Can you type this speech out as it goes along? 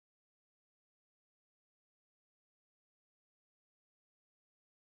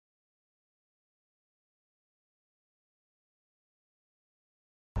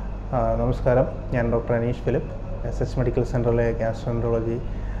നമസ്കാരം. ഞാൻ doctor Aneesh Philip, S medical സെൻ്ററിലെ gastroenterology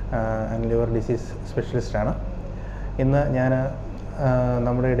and liver disease സ്പെഷ്യലിസ്റ്റാണ്. ഇന്ന് ഞാൻ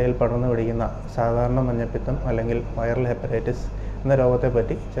നമ്മുടെ ഇടയിൽ പടർന്നു പിടിക്കുന്ന സാധാരണ മഞ്ഞപ്പിത്തം അല്ലെങ്കിൽ വൈറൽ ഹെപ്പറ്റൈറ്റിസ് എന്ന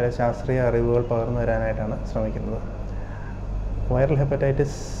രോഗത്തെപ്പറ്റി ചില ശാസ്ത്രീയ അറിവുകൾ പകർന്നു തരാനായിട്ടാണ് ശ്രമിക്കുന്നത്. വൈറൽ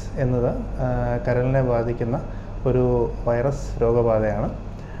ഹെപ്പറ്റൈറ്റിസ് എന്നത് കരളിനെ ബാധിക്കുന്ന ഒരു വൈറസ് രോഗബാധയാണ്.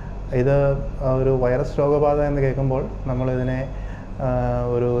 ഇത് ഒരു വൈറസ് രോഗബാധ എന്ന് കേൾക്കുമ്പോൾ നമ്മളിതിനെ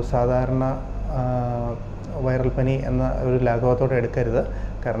ഒരു സാധാരണ വൈറൽ പനി എന്ന ഒരു ലാഘവത്തോടെ എടുക്കരുത്.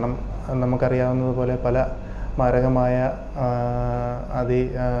 കാരണം നമുക്കറിയാവുന്നതുപോലെ പല മാരകമായ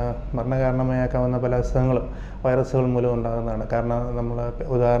മരണകാരണമായേക്കാവുന്ന പല അസുഖങ്ങളും വൈറസുകൾ മൂലം ഉണ്ടാകുന്നതാണ്. കാരണം നമ്മൾ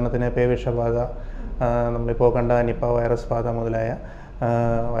ഉദാഹരണത്തിന് പേവിഷബാധ, നമ്മളിപ്പോൾ കണ്ട നിപ്പ വൈറസ് ബാധ മുതലായ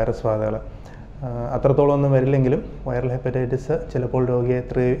വൈറസ് ബാധകൾ അത്രത്തോളം ഒന്നും വരില്ലെങ്കിലും വൈറൽ ഹെപ്പറ്റൈറ്റിസ് ചിലപ്പോൾ രോഗിയെ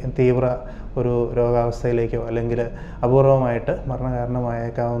തീവ്ര ഒരു രോഗാവസ്ഥയിലേക്കോ അല്ലെങ്കിൽ അപൂർവമായിട്ട്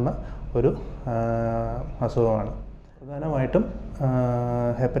മരണകാരണമായേക്കാവുന്ന ഒരു അസുഖമാണ്. പ്രധാനമായിട്ടും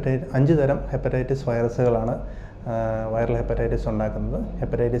 5 തരം ഹെപ്പറ്റൈറ്റിസ് വൈറസുകളാണ് വൈറൽ ഹെപ്പറ്റൈറ്റിസ് ഉണ്ടാക്കുന്നത്.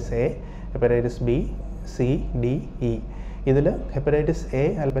 Hepatitis A, hepatitis B, C, D, E. ഇതിൽ ഹെപ്പറ്റൈറ്റിസ് എ,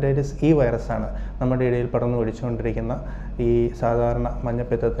 ഹെപ്പറ്റൈറ്റിസ് ഇ വൈറസാണ് നമ്മുടെ ഇടയിൽ പടർന്നു പിടിച്ചുകൊണ്ടിരിക്കുന്ന ഈ സാധാരണ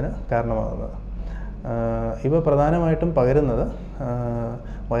മഞ്ഞപ്പിത്തത്തിന് കാരണമാകുന്നത്. ഇവ പ്രധാനമായിട്ടും പകരുന്നത്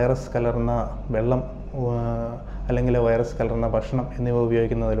വൈറസ് കലർന്ന വെള്ളം അല്ലെങ്കിൽ വൈറസ് കലർന്ന ഭക്ഷണം എന്നിവ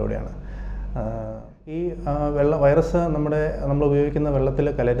ഉപയോഗിക്കുന്നതിലൂടെയാണ്. ഈ വൈറസ് നമ്മൾ ഉപയോഗിക്കുന്ന വെള്ളത്തിൽ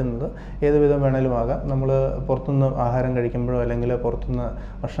കലരുന്നത് ഏത് വിധം വേണേലും ആകാം. നമ്മൾ പുറത്തുനിന്ന് ആഹാരം കഴിക്കുമ്പോഴോ അല്ലെങ്കിൽ പുറത്തുനിന്ന്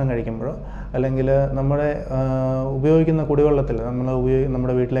ഭക്ഷണം കഴിക്കുമ്പോഴോ അല്ലെങ്കിൽ നമ്മുടെ ഉപയോഗിക്കുന്ന കുടിവെള്ളത്തിൽ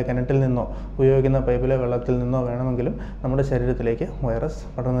നമ്മുടെ വീട്ടിലെ കിണറ്റിൽ നിന്നോ ഉപയോഗിക്കുന്ന പൈപ്പിലെ വെള്ളത്തിൽ നിന്നോ വേണമെങ്കിലും നമ്മുടെ ശരീരത്തിലേക്ക് വൈറസ്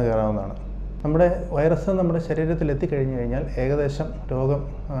പടർന്നു കയറാവുന്നതാണ്. വൈറസ് നമ്മുടെ ശരീരത്തിൽ എത്തിക്കഴിഞ്ഞു കഴിഞ്ഞാൽ ഏകദേശം രോഗം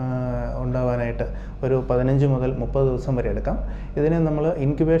ഉണ്ടാവാനായിട്ട് ഒരു 15 മുതൽ 30 ദിവസം വരെ എടുക്കാം. ഇതിനെ നമ്മൾ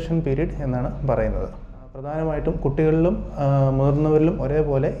ഇൻക്യുബേഷൻ പീരീഡ് എന്നാണ് പറയുന്നത്. പ്രധാനമായിട്ടും കുട്ടികളിലും മുതിർന്നവരിലും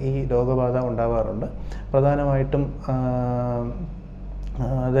ഒരേപോലെ ഈ രോഗബാധ ഉണ്ടാവാറുണ്ട്. പ്രധാനമായിട്ടും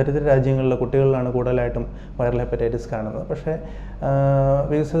ദരിദ്ര രാജ്യങ്ങളിലെ കുട്ടികളിലാണ് കൂടുതലായിട്ടും വൈറൽ ഹെപ്പറ്റൈറ്റിസ് കാണുന്നത്. പക്ഷേ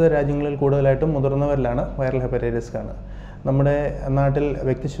വികസിത രാജ്യങ്ങളിൽ കൂടുതലായിട്ടും മുതിർന്നവരിലാണ് വൈറൽ ഹെപ്പറ്റൈറ്റിസ് കാണുന്നത്. നമ്മുടെ നാട്ടിൽ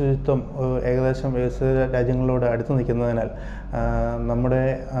വ്യക്തി ശുചിത്വം ഏകദേശം വികസിത രാജ്യങ്ങളോട് അടുത്ത് നിൽക്കുന്നതിനാൽ നമ്മുടെ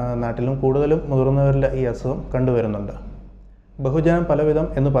നാട്ടിലും കൂടുതലും മുതിർന്നവരിൽ ഈ അസുഖം കണ്ടുവരുന്നുണ്ട്. ബഹുജനം പലവിധം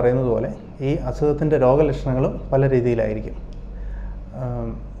എന്ന് പറയുന്നത് പോലെ ഈ അസുഖത്തിൻ്റെ രോഗലക്ഷണങ്ങളും പല രീതിയിലായിരിക്കും.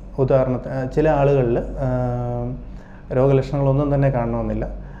 ഉദാഹരണത്തിന് ചില ആളുകളിൽ രോഗലക്ഷണങ്ങളൊന്നും തന്നെ കാണണമെന്നില്ല.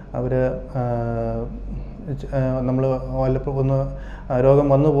 അവർ നമ്മൾ വല്ലപ്പോൾ രോഗം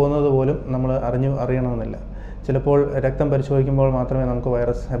വന്നു പോകുന്നത് പോലും നമ്മൾ അറിയണമെന്നില്ല. ചിലപ്പോൾ രക്തം പരിശോധിക്കുമ്പോൾ മാത്രമേ നമുക്ക്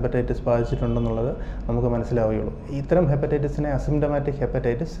വൈറസ് ഹെപ്പറ്റൈറ്റിസ് ബാധിച്ചിട്ടുണ്ടെന്നുള്ളത് നമുക്ക് മനസ്സിലാവുകയുള്ളൂ. ഇത്തരം ഹെപ്പറ്റൈറ്റിസിനെ അസിംപ്റ്റമാറ്റിക്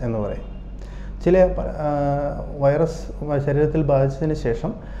ഹെപ്പറ്റൈറ്റിസ് എന്ന് പറയും. ചില വൈറസ് ശരീരത്തിൽ ബാധിച്ചതിന്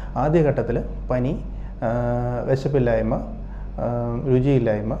ശേഷം ആദ്യഘട്ടത്തിൽ പനി, വിശപ്പില്ലായ്മ,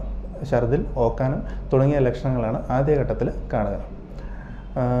 രുചിയില്ലായ്മ, ഛർദിൽ, ഓക്കാനം തുടങ്ങിയ ലക്ഷണങ്ങളാണ് ആദ്യഘട്ടത്തിൽ കാണുക.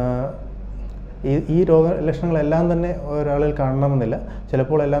 ഈ രോഗലക്ഷണങ്ങളെല്ലാം തന്നെ ഒരാളിൽ കാണണമെന്നില്ല.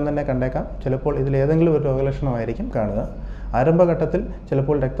 ചിലപ്പോൾ എല്ലാം തന്നെ കണ്ടേക്കാം. ചിലപ്പോൾ ഇതിലേതെങ്കിലും ഒരു രോഗലക്ഷണമായിരിക്കും കാണുക. ആരംഭഘട്ടത്തിൽ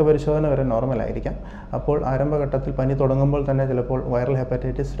ചിലപ്പോൾ രക്തപരിശോധന വരെ നോർമലായിരിക്കാം. അപ്പോൾ ആരംഭഘട്ടത്തിൽ പനി തുടങ്ങുമ്പോൾ തന്നെ ചിലപ്പോൾ വൈറൽ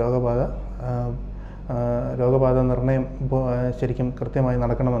ഹെപ്പറ്റൈറ്റിസ് രോഗബാധ നിർണയം ശരിക്കും കൃത്യമായി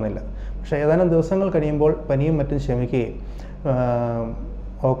നടക്കണമെന്നില്ല. പക്ഷേ ഏതാനും ദിവസങ്ങൾ കഴിയുമ്പോൾ പനിയും മറ്റും ശമിക്കുകയും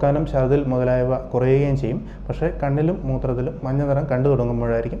ഓക്കാനം, ഛർദിൽ മുതലായവ കുറയുകയും ചെയ്യും. പക്ഷേ കണ്ണിലും മൂത്രത്തിലും മഞ്ഞ നിറം കണ്ടു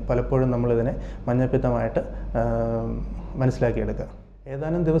തുടങ്ങുമ്പോഴായിരിക്കും പലപ്പോഴും നമ്മളിതിനെ മഞ്ഞപ്പിത്തമായിട്ട് മനസ്സിലാക്കിയെടുക്കുക.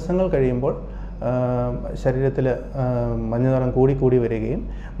 ഏതാനും ദിവസങ്ങൾ കഴിയുമ്പോൾ ശരീരത്തിൽ മഞ്ഞനിറം കൂടി വരികയും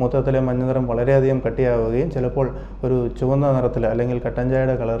മൂത്രത്തിലെ മഞ്ഞനിറം വളരെയധികം കട്ടിയാവുകയും ചിലപ്പോൾ ഒരു ചുവന്ന നിറത്തിൽ അല്ലെങ്കിൽ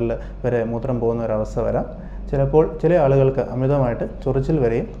കട്ടൻചായയുടെ കളറിൽ വരെ മൂത്രം പോകുന്ന ഒരവസ്ഥ വരാം. ചിലപ്പോൾ ചില ആളുകൾക്ക് അമിതമായിട്ട് ചൊറിച്ചിൽ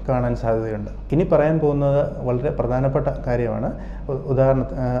വരെയും കാണാൻ സാധ്യതയുണ്ട്. ഇനി പറയാൻ പോകുന്നത് വളരെ പ്രധാനപ്പെട്ട കാര്യമാണ്.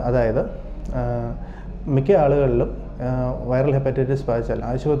 അതായത് മിക്ക ആളുകളിലും വൈറൽ ഹെപ്പറ്റൈറ്റിസ് ബാധിച്ചാൽ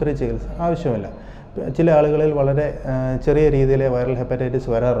ആശുപത്രി ചികിത്സ ആവശ്യമില്ല. ചില ആളുകളിൽ വളരെ ചെറിയ രീതിയിലേ വൈറൽ ഹെപ്പറ്റൈറ്റിസ്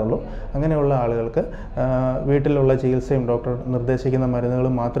വരാറുള്ളൂ. അങ്ങനെയുള്ള ആളുകൾക്ക് വീട്ടിലുള്ള ചികിത്സയും ഡോക്ടർ നിർദ്ദേശിക്കുന്ന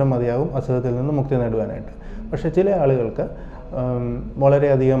മരുന്നുകളും മാത്രം മതിയാകും അസുഖത്തിൽ നിന്ന് മുക്തി നേടുവാനായിട്ട്. പക്ഷേ ചില ആളുകൾക്ക്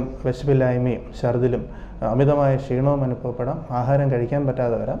വളരെയധികം വിശപ്പില്ലായ്മയും ഛർദിലും അമിതമായ ക്ഷീണവും അനുഭവപ്പെടാം. ആഹാരം കഴിക്കാൻ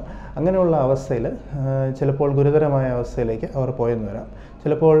പറ്റാതെ വരാം. അങ്ങനെയുള്ള അവസ്ഥയിൽ ചിലപ്പോൾ ഗുരുതരമായ അവസ്ഥയിലേക്ക് അവർ പോയെന്ന് വരാം.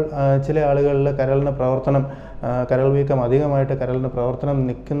 ചിലപ്പോൾ ചില ആളുകളിൽ കരൾ വീക്കം അധികമായിട്ട് കരളിന് പ്രവർത്തനം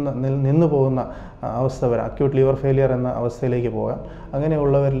നിന്നു പോകുന്ന അവസ്ഥ വരാം. അക്യൂട്ട് ലിവർ ഫെയിലിയർ എന്ന അവസ്ഥയിലേക്ക് പോകാം.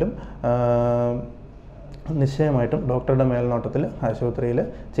 അങ്ങനെയുള്ളവരിലും നിശ്ചയമായിട്ടും ഡോക്ടറുടെ മേൽനോട്ടത്തിൽ ആശുപത്രിയിൽ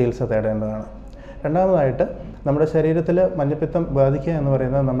ചികിത്സ തേടേണ്ടതാണ്. രണ്ടാമതായിട്ട് നമ്മുടെ ശരീരത്തിൽ മഞ്ഞപ്പിത്തം ബാധിക്കുക എന്ന്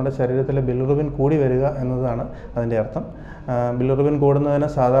പറയുന്നത് നമ്മുടെ ശരീരത്തിൽ ബിലിറുബിൻ കൂടി വരിക എന്നതാണ് അതിൻ്റെ അർത്ഥം. ബിലിറുബിൻ കൂടുന്നതിന്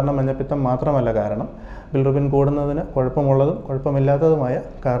സാധാരണ മഞ്ഞപ്പിത്തം മാത്രമല്ല കാരണം. ബിലിറുബിൻ കൂടുന്നതിന് കുഴപ്പമുള്ളതും കുഴപ്പമില്ലാത്തതുമായ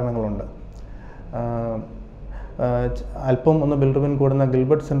കാരണങ്ങളുണ്ട്. അല്പം ഒന്ന് ബിലിറുബിൻ കൂടുന്ന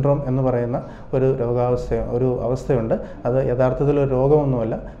ഗിൽബർട്ട് സിൻഡ്രോം എന്ന് പറയുന്ന ഒരു അവസ്ഥയുണ്ട്. അത് യഥാർത്ഥത്തിൽ ഒരു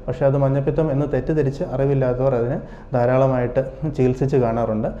രോഗമൊന്നുമല്ല. പക്ഷേ അത് മഞ്ഞപ്പിത്തം എന്ന് തെറ്റിദ്ധരിച്ച് അറിവില്ലാത്തവർ അതിനെ ധാരാളമായിട്ട് ചികിത്സിച്ച്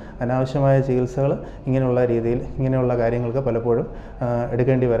കാണാറുണ്ട്. അനാവശ്യമായ ചികിത്സകൾ ഇങ്ങനെയുള്ള കാര്യങ്ങൾക്ക് പലപ്പോഴും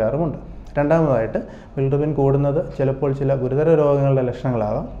എടുക്കേണ്ടി വരാറുമുണ്ട്. രണ്ടാമതായിട്ട് ബിലിറുബിൻ കൂടുന്നത് ചിലപ്പോൾ ചില ഗുരുതര രോഗങ്ങളുടെ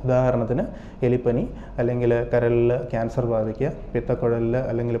ലക്ഷണങ്ങളാകാം. ഉദാഹരണത്തിന് എലിപ്പനി, അല്ലെങ്കിൽ കരളിൽ ക്യാൻസർ ബാധിക്കുക, പിത്തക്കുഴലിൽ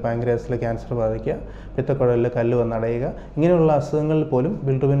അല്ലെങ്കിൽ പാൻക്രിയാസിൽ ക്യാൻസർ ബാധിക്കുക, പിത്തക്കുഴലിൽ കല്ല് വന്നടയുക, ഇങ്ങനെയുള്ള അസുഖങ്ങളിൽ പോലും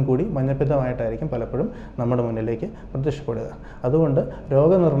ബിലിറുബിൻ കൂടി മഞ്ഞപ്പിത്തമായിട്ടായിരിക്കും പലപ്പോഴും നമ്മുടെ മുന്നിലേക്ക് പ്രത്യക്ഷപ്പെടുക. അതുകൊണ്ട്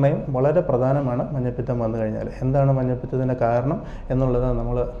രോഗനിർണയം വളരെ പ്രധാനമാണ്. മഞ്ഞപ്പിത്തം വന്നു കഴിഞ്ഞാൽ എന്താണ് മഞ്ഞപ്പിത്തത്തിൻ്റെ കാരണം എന്നുള്ളത്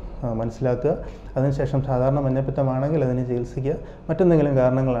നമ്മൾ മനസ്സിലാക്കുക. അതിനുശേഷം സാധാരണ മഞ്ഞപ്പിത്തമാണെങ്കിൽ അതിന് ചികിത്സിക്കുക. മറ്റെന്തെങ്കിലും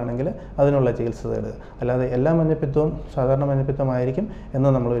കാരണങ്ങളാണെങ്കിൽ അതിനുള്ള ചികിത്സ തേടുക. അല്ലാതെ എല്ലാ മഞ്ഞപ്പിത്തവും സാധാരണ മഞ്ഞപ്പിത്തമായിരിക്കും എന്ന്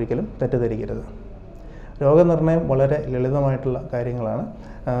നമ്മൾ ഒരിക്കലും തെറ്റിദ്ധരിക്കരുത്. രോഗനിർണയം വളരെ ലളിതമായിട്ടുള്ള കാര്യങ്ങളാണ്.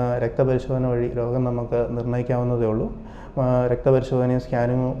 രക്തപരിശോധന വഴി രോഗം നമുക്ക് നിർണ്ണയിക്കാവുന്നതേ ഉള്ളൂ. രക്തപരിശോധനയും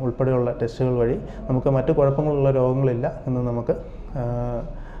സ്കാനിങ്ങും ഉൾപ്പെടെയുള്ള ടെസ്റ്റുകൾ വഴി നമുക്ക് മറ്റു കുഴപ്പങ്ങളുള്ള രോഗങ്ങളില്ല എന്ന് നമുക്ക്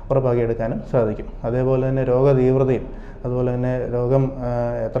ഉറപ്പാക്കിയെടുക്കാനും സാധിക്കും. അതേപോലെ തന്നെ രോഗതീവ്രതയും അതുപോലെ തന്നെ രോഗം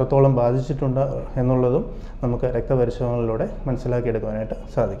എത്രത്തോളം ബാധിച്ചിട്ടുണ്ട് എന്നുള്ളതും നമുക്ക് രക്തപരിശോധനയിലൂടെ മനസ്സിലാക്കിയെടുക്കാനായിട്ട്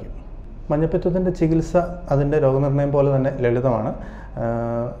സാധിക്കും. മഞ്ഞപ്പിത്തത്തിൻ്റെ ചികിത്സ അതിൻ്റെ രോഗനിർണയം പോലെ തന്നെ ലളിതമാണ്.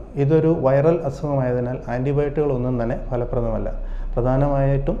 ഇതൊരു വൈറൽ അസുഖമായതിനാൽ ആൻറ്റിബയോട്ടിക്കുകളൊന്നും തന്നെ ഫലപ്രദമല്ല.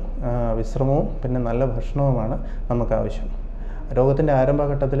 പ്രധാനമായിട്ടും വിശ്രമവും പിന്നെ നല്ല ഭക്ഷണവുമാണ് നമുക്ക് ആവശ്യം. രോഗത്തിൻ്റെ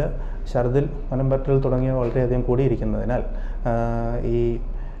ആരംഭഘട്ടത്തിൽ ഛർദിൽ, മനം പറ്റൽ തുടങ്ങിയവ വളരെയധികം കൂടിയിരിക്കുന്നതിനാൽ ഈ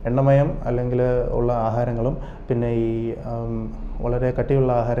എണ്ണമയം അല്ലെങ്കിൽ ഉള്ള ആഹാരങ്ങളും പിന്നെ ഈ വളരെ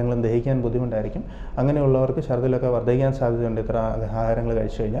കട്ടിയുള്ള ആഹാരങ്ങളും ദഹിക്കാൻ ബുദ്ധിമുട്ടായിരിക്കും. അങ്ങനെയുള്ളവർക്ക് ഛർദിലൊക്കെ വർദ്ധിക്കാൻ സാധ്യതയുണ്ട് ഇത്ര ആഹാരങ്ങൾ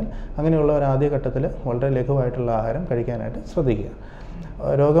കഴിച്ചു കഴിഞ്ഞാൽ. അങ്ങനെയുള്ളവർ ആദ്യഘട്ടത്തിൽ വളരെ ലഘുവായിട്ടുള്ള ആഹാരം കഴിക്കാനായിട്ട് ശ്രദ്ധിക്കുക.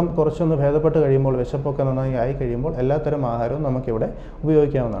 രോഗം കുറച്ചൊന്ന് ഭേദപ്പെട്ട് കഴിയുമ്പോൾ, വിശപ്പൊക്കെ നന്നായി ആയി കഴിയുമ്പോൾ എല്ലാത്തരം ആഹാരവും നമുക്കിവിടെ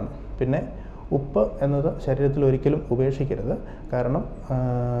ഉപയോഗിക്കാവുന്നതാണ്. പിന്നെ ഉപ്പ് എന്നത് ശരീരത്തിൽ ഒരിക്കലും ഉപേക്ഷിക്കരുത്. കാരണം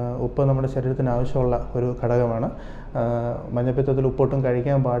ഉപ്പ് നമ്മുടെ ശരീരത്തിന് ആവശ്യമുള്ള ഒരു ഘടകമാണ്. മഞ്ഞപ്പിത്തത്തിൽ ഉപ്പൊട്ടും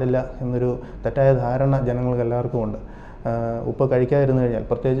കഴിക്കാൻ പാടില്ല എന്നൊരു തെറ്റായ ധാരണ ജനങ്ങൾക്ക് എല്ലാവർക്കും ഉണ്ട്. ഉപ്പ് കഴിക്കാതിരുന്നു കഴിഞ്ഞാൽ,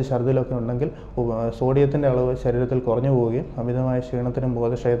 പ്രത്യേകിച്ച് ഛർദിലൊക്കെ ഉണ്ടെങ്കിൽ സോഡിയത്തിൻ്റെ അളവ് ശരീരത്തിൽ കുറഞ്ഞു പോവുകയും അമിതമായ ക്ഷീണത്തിനും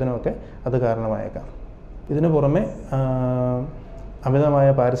ബോധക്ഷയത്തിനും ഒക്കെ അത് കാരണമായേക്കാം. ഇതിനു പുറമെ അമിതമായ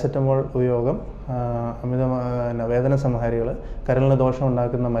പാരസെറ്റമോൾ ഉപയോഗം, വേദന സംഹാരികൾ, കരളിന്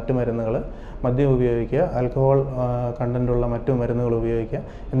ദോഷമുണ്ടാക്കുന്ന മറ്റു മരുന്നുകൾ, മദ്യം ഉപയോഗിക്കുക, ആൽക്കഹോൾ കണ്ടൻറ്റുള്ള മറ്റു മരുന്നുകൾ ഉപയോഗിക്കുക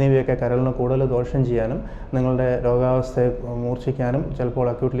എന്നിവയൊക്കെ കരളിന് കൂടുതൽ ദോഷം ചെയ്യാനും നിങ്ങളുടെ രോഗാവസ്ഥയെ മൂർച്ഛിക്കാനും ചിലപ്പോൾ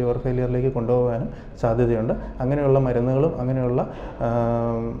അക്യൂട്ട് ലിവർ ഫെയിലിയറിലേക്ക് കൊണ്ടുപോകാനും സാധ്യതയുണ്ട്. അങ്ങനെയുള്ള മരുന്നുകളും അങ്ങനെയുള്ള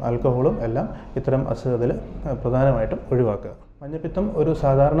ആൽക്കഹോളും എല്ലാം ഇത്തരം അസുഖത്തിൽ പ്രധാനമായിട്ടും ഒഴിവാക്കുക. മഞ്ഞപ്പിത്തം ഒരു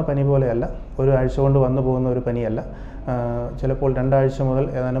സാധാരണ പനി പോലെയല്ല, ഒരു ആഴ്ച കൊണ്ട് വന്നു പോകുന്ന ഒരു പനിയല്ല. ചിലപ്പോൾ 2 ആഴ്ച മുതൽ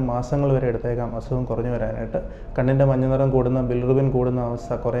ഏതാനും മാസങ്ങൾ വരെ എടുത്തേക്കാം അസുഖം കുറഞ്ഞു വരാനായിട്ട്. കണ്ണിൻ്റെ മഞ്ഞനിറം കൂടുന്ന, ബിലിറുബിൻ കൂടുന്ന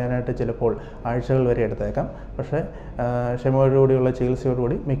അവസ്ഥ കുറയാനായിട്ട് ചിലപ്പോൾ ആഴ്ചകൾ വരെ എടുത്തേക്കാം. പക്ഷേ ക്ഷമയോടുകൂടിയുള്ള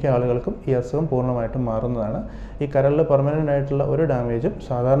ചികിത്സയോടുകൂടി മിക്ക ആളുകൾക്കും ഈ അസുഖം പൂർണ്ണമായിട്ടും മാറുന്നതാണ്. ഈ കരളിൽ പെർമനൻ്റ് ആയിട്ടുള്ള ഒരു ഡാമേജും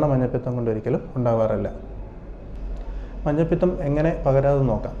സാധാരണ മഞ്ഞപ്പിത്തം കൊണ്ടൊരിക്കലും ഉണ്ടാവാറില്ല. മഞ്ഞപ്പിത്തം എങ്ങനെ പകരാതെ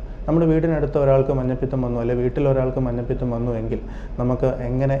നോക്കാം. നമ്മുടെ വീടിനടുത്ത് ഒരാൾക്ക് മഞ്ഞപ്പിത്തം വന്നു, അല്ലെങ്കിൽ വീട്ടിൽ ഒരാൾക്ക് മഞ്ഞപ്പിത്തം വന്നു എങ്കിൽ നമുക്ക്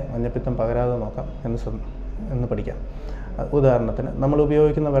എങ്ങനെ മഞ്ഞപ്പിത്തം പകരാതെ നോക്കാം എന്ന് പഠിക്കാം. ഉദാഹരണത്തിന് നമ്മൾ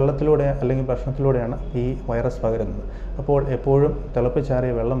ഉപയോഗിക്കുന്ന വെള്ളത്തിലൂടെ അല്ലെങ്കിൽ ഭക്ഷണത്തിലൂടെയാണ് ഈ വൈറസ് പകരുന്നത്. അപ്പോൾ എപ്പോഴും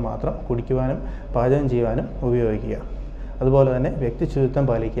തിളപ്പിച്ചാറിയ വെള്ളം മാത്രം കുടിക്കുവാനും പാചകം ചെയ്യുവാനും ഉപയോഗിക്കുക. അതുപോലെ തന്നെ വ്യക്തി ശുചിത്വം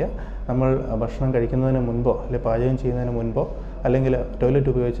പാലിക്കുക. നമ്മൾ ഭക്ഷണം കഴിക്കുന്നതിന് മുൻപോ അല്ലെങ്കിൽ പാചകം ചെയ്യുന്നതിന് മുൻപോ അല്ലെങ്കിൽ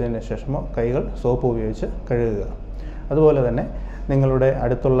ടോയ്ലറ്റ് ഉപയോഗിച്ചതിന് ശേഷമോ കൈകൾ സോപ്പ് ഉപയോഗിച്ച് കഴുകുക. അതുപോലെ തന്നെ നിങ്ങളുടെ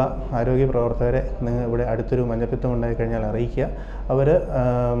അടുത്തുള്ള ആരോഗ്യ പ്രവർത്തകരെ ഇവിടെ അടുത്തൊരു മഞ്ഞപ്പിത്തം ഉണ്ടായിക്കഴിഞ്ഞാൽ അറിയിക്കുക. അവർ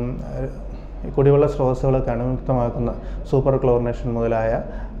കുടിവെള്ള സ്രോതസ്സുകളൊക്കെ അണുമുക്തമാക്കുന്ന സൂപ്പർ ക്ലോറിനേഷൻ മുതലായ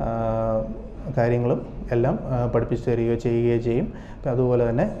കാര്യങ്ങളും എല്ലാം പഠിപ്പിച്ചു തരികയോ ചെയ്യുകയോ ചെയ്യും. അതുപോലെ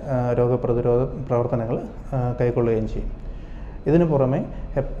തന്നെ രോഗപ്രതിരോധ പ്രവർത്തനങ്ങൾ കൈക്കൊള്ളുകയും ചെയ്യും. ഇതിനു പുറമെ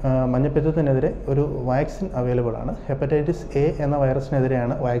മഞ്ഞപ്പിത്തത്തിനെതിരെ ഒരു വാക്സിൻ അവൈലബിൾ ആണ്. ഹെപ്പറ്റൈറ്റിസ് എ എന്ന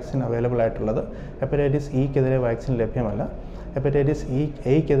വൈറസിനെതിരെയാണ് വാക്സിൻ അവൈലബിൾ ആയിട്ടുള്ളത്. ഹെപ്പറ്റൈറ്റിസ് ഇക്കെതിരെ വാക്സിൻ ലഭ്യമല്ല. ഹെപ്പറ്റൈറ്റിസ്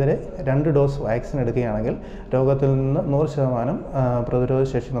എയ്ക്കെതിരെ 2 ഡോസ് വാക്സിൻ എടുക്കുകയാണെങ്കിൽ രോഗത്തിൽ നിന്ന് 100%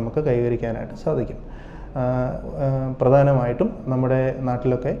 പ്രതിരോധശേഷി നമുക്ക് കൈവരിക്കാനായിട്ട് സാധിക്കും. പ്രധാനമായിട്ടും നമ്മുടെ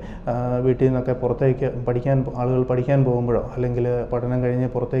നാട്ടിലൊക്കെ വീട്ടിൽ നിന്നൊക്കെ പുറത്തേക്ക് ആളുകൾ പഠിക്കാൻ പോകുമ്പോഴോ അല്ലെങ്കിൽ പഠനം കഴിഞ്ഞ്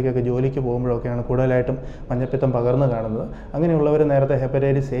പുറത്തേക്കൊക്കെ ജോലിക്ക് പോകുമ്പോഴൊക്കെയാണ് കൂടുതലായിട്ടും മഞ്ഞപ്പിത്തം പകർന്നു കാണുന്നത്. അങ്ങനെയുള്ളവർ നേരത്തെ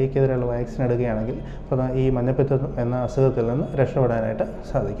ഹെപ്പറ്റൈറ്റിസ് എയ്ക്കെതിരെയുള്ള വാക്സിൻ എടുക്കുകയാണെങ്കിൽ ഈ മഞ്ഞപ്പിത്തം എന്ന അസുഖത്തിൽ നിന്ന് രക്ഷപ്പെടാനായിട്ട്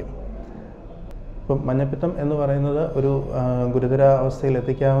സാധിക്കും. ഇപ്പം മഞ്ഞപ്പിത്തം എന്ന് പറയുന്നത് ഒരു ഗുരുതരാവസ്ഥയിൽ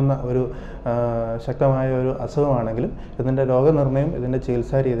എത്തിക്കാവുന്ന ഒരു ശക്തമായ ഒരു അസുഖമാണെങ്കിലും ഇതിൻ്റെ രോഗനിർണയം ഇതിൻ്റെ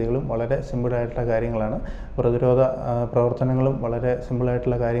ചികിത്സാ രീതികളും വളരെ സിമ്പിളായിട്ടുള്ള കാര്യങ്ങളാണ്. പ്രതിരോധ പ്രവർത്തനങ്ങളും വളരെ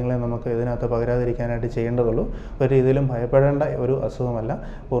സിമ്പിളായിട്ടുള്ള കാര്യങ്ങളെ നമുക്ക് ഇതിനകത്ത് പകരാതിരിക്കാനായിട്ട് ചെയ്യേണ്ടതുള്ളൂ. ഒരു രീതിയിലും ഭയപ്പെടേണ്ട ഒരു അസുഖമല്ല.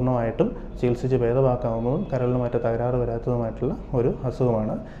 പൂർണ്ണമായിട്ടും ചികിത്സിച്ച് ഭേദമാക്കാവുന്നതും കരളിന് മറ്റ് തകരാറ് വരാത്തതുമായിട്ടുള്ള ഒരു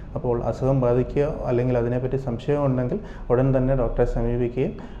അസുഖമാണ്. അപ്പോൾ അസുഖം ബാധിക്കുകയോ അല്ലെങ്കിൽ അതിനെപ്പറ്റി സംശയം ഉണ്ടെങ്കിൽ ഉടൻ തന്നെ ഡോക്ടറെ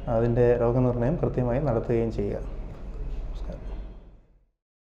സമീപിക്കുകയും അതിൻ്റെ രോഗനിർണയം കൃത്യമായി നടത്തുകയും ചെയ്യുക.